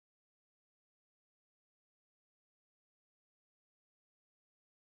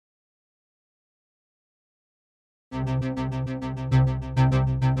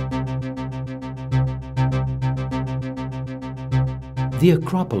The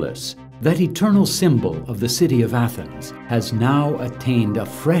Acropolis, that eternal symbol of the city of Athens, has now attained a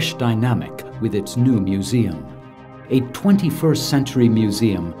fresh dynamic with its new museum. A 21st century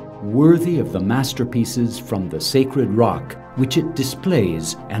museum worthy of the masterpieces from the sacred rock which it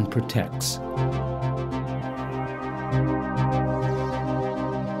displays and protects.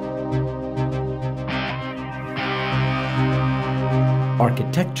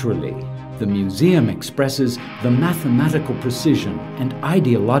 Architecturally, the museum expresses the mathematical precision and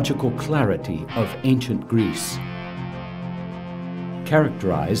ideological clarity of ancient Greece.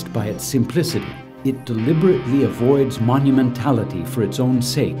 Characterized by its simplicity, it deliberately avoids monumentality for its own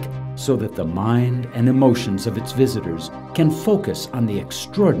sake, so that the mind and emotions of its visitors can focus on the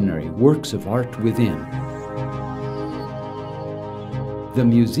extraordinary works of art within. The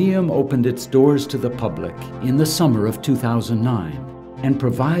museum opened its doors to the public in the summer of 2009 and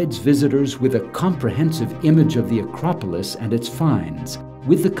provides visitors with a comprehensive image of the Acropolis and its finds,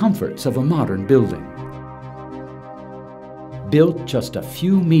 with the comforts of a modern building. Built just a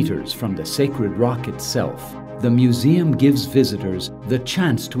few meters from the sacred rock itself, the museum gives visitors the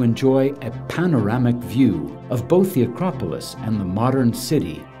chance to enjoy a panoramic view of both the Acropolis and the modern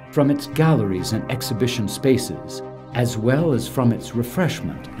city from its galleries and exhibition spaces, as well as from its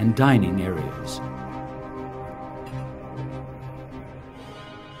refreshment and dining areas.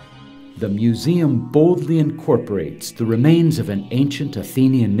 The museum boldly incorporates the remains of an ancient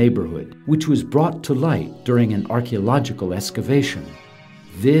Athenian neighborhood, which was brought to light during an archaeological excavation.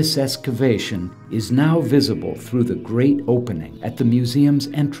 This excavation is now visible through the great opening at the museum's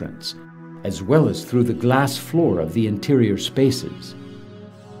entrance, as well as through the glass floor of the interior spaces.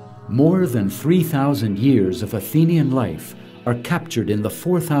 More than 3,000 years of Athenian life are captured in the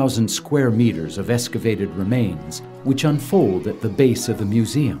 4,000 square meters of excavated remains, which unfold at the base of the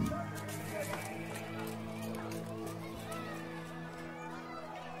museum.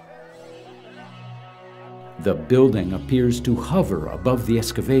 The building appears to hover above the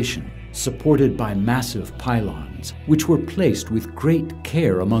excavation, supported by massive pylons, which were placed with great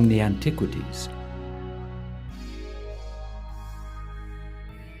care among the antiquities.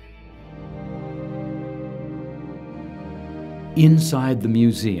 Inside the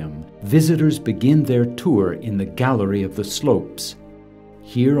museum, visitors begin their tour in the Gallery of the Slopes.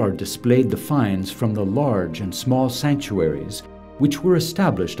 Here are displayed the finds from the large and small sanctuaries which were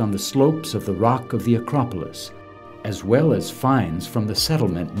established on the slopes of the rock of the Acropolis, as well as finds from the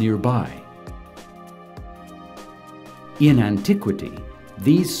settlement nearby. In antiquity,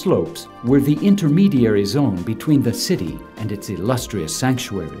 these slopes were the intermediary zone between the city and its illustrious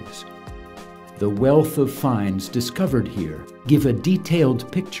sanctuaries. The wealth of finds discovered here give a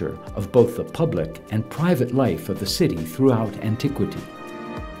detailed picture of both the public and private life of the city throughout antiquity.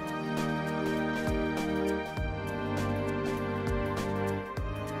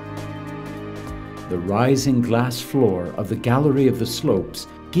 The rising glass floor of the Gallery of the Slopes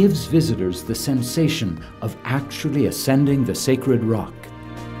gives visitors the sensation of actually ascending the sacred rock.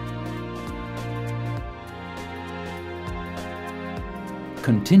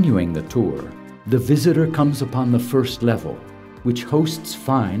 Continuing the tour, the visitor comes upon the first level, which hosts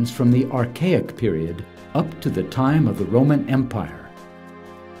finds from the Archaic period up to the time of the Roman Empire.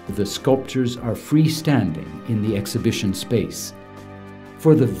 The sculptures are freestanding in the exhibition space.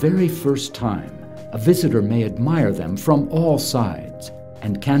 For the very first time, a visitor may admire them from all sides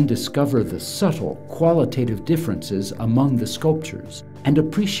and can discover the subtle qualitative differences among the sculptures and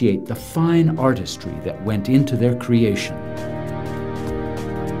appreciate the fine artistry that went into their creation.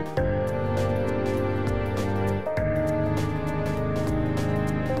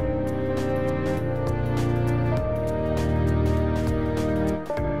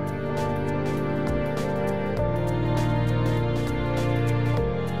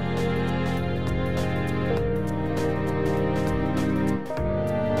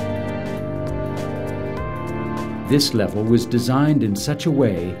 This level was designed in such a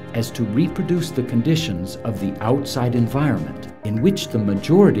way as to reproduce the conditions of the outside environment in which the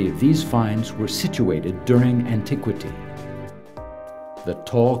majority of these finds were situated during antiquity. The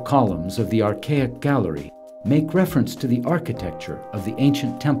tall columns of the archaic gallery make reference to the architecture of the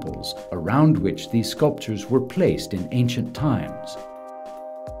ancient temples around which these sculptures were placed in ancient times,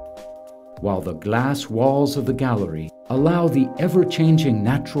 while the glass walls of the gallery allow the ever-changing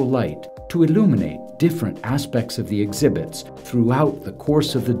natural light to illuminate different aspects of the exhibits throughout the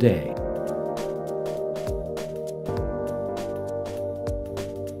course of the day.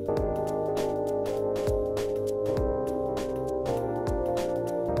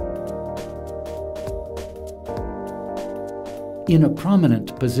 In a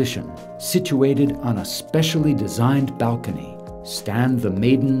prominent position, situated on a specially designed balcony, stand the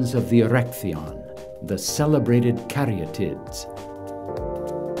maidens of the Erechtheion, the celebrated caryatids.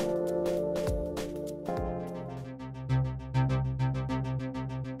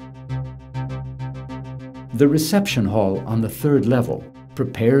 The reception hall on the third level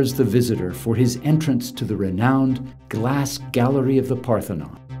prepares the visitor for his entrance to the renowned glass gallery of the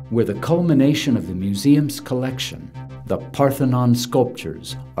Parthenon, where the culmination of the museum's collection, the Parthenon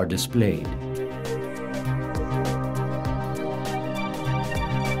sculptures, are displayed.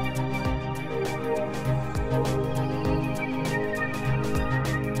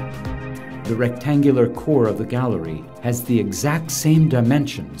 The rectangular core of the gallery has the exact same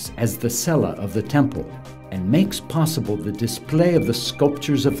dimensions as the cella of the temple and makes possible the display of the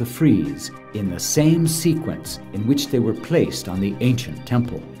sculptures of the frieze in the same sequence in which they were placed on the ancient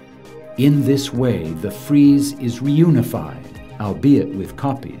temple. In this way, the frieze is reunified, albeit with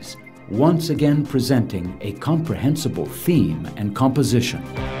copies, once again presenting a comprehensible theme and composition.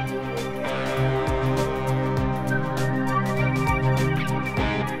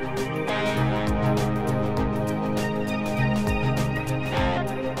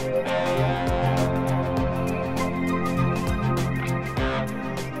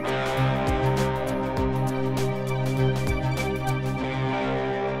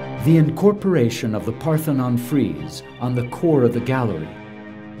 The incorporation of the Parthenon frieze on the core of the gallery,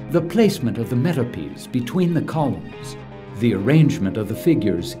 the placement of the metopes between the columns, the arrangement of the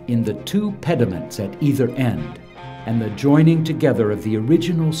figures in the two pediments at either end, and the joining together of the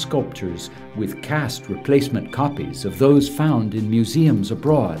original sculptures with cast replacement copies of those found in museums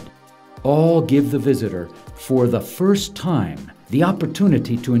abroad, all give the visitor, for the first time, the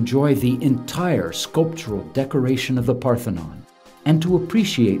opportunity to enjoy the entire sculptural decoration of the Parthenon, and to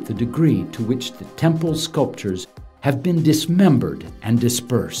appreciate the degree to which the temple sculptures have been dismembered and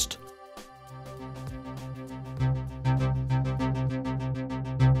dispersed.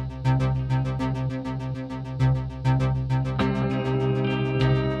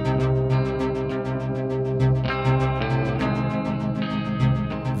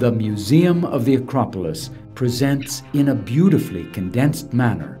 The Museum of the Acropolis presents in a beautifully condensed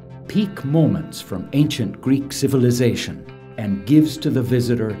manner peak moments from ancient Greek civilization and gives to the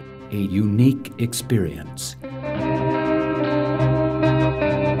visitor a unique experience.